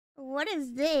What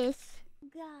is this?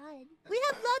 God. We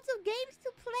have lots of games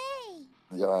to play.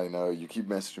 Yeah, I know. You keep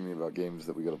messaging me about games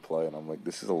that we gotta play, and I'm like,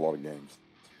 this is a lot of games.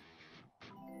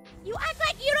 You act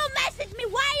like you don't message me.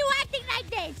 Why are you acting like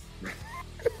this?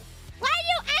 Why do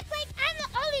you act like I'm the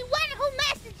only one who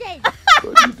messages?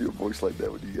 Why do you do a voice like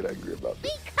that when you get angry about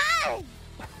this? Because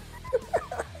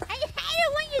I hate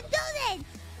it when you do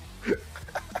this.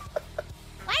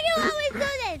 Why do you always do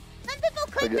this? Some people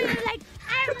come to me like,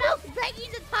 Ironmouse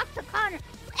begging to talk to Connor.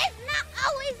 It's not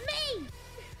always me.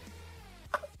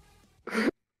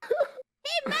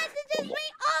 He messages me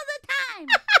all the time.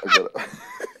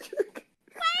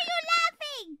 Why are you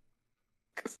laughing?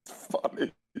 It's funny.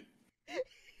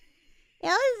 It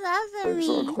was awesome. Hey,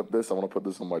 so clip this. I want to put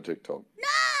this on my TikTok.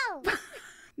 No!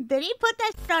 Did he put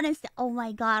that shit on his... Oh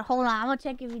my god, hold on. I'm gonna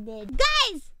check if he did.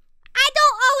 Guys! I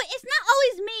don't always... It's not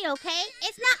always me, okay?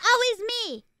 It's not always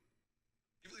me.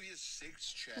 You believe he has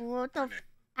 6 chats? What the...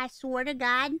 I swear to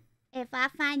God, if I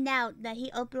find out that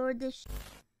he uploaded this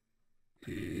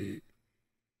shit,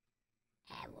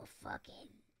 I will fucking...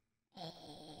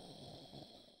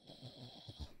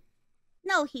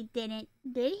 No, he didn't.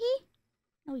 Did he?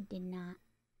 No, he did not.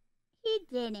 He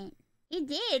didn't. He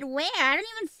did. Where? I don't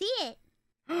even see it.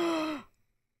 We have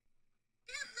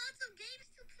lots of games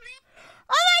to play.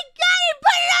 Oh my god, he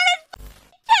put it on his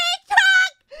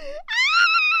TikTok!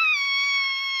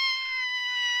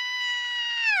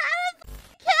 I will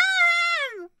kill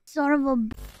him! Son of a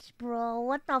bitch, bro.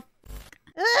 What the f?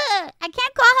 I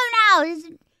can't call him now.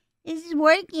 This is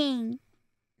working.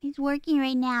 He's working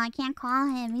right now. I can't call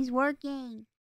him. He's working.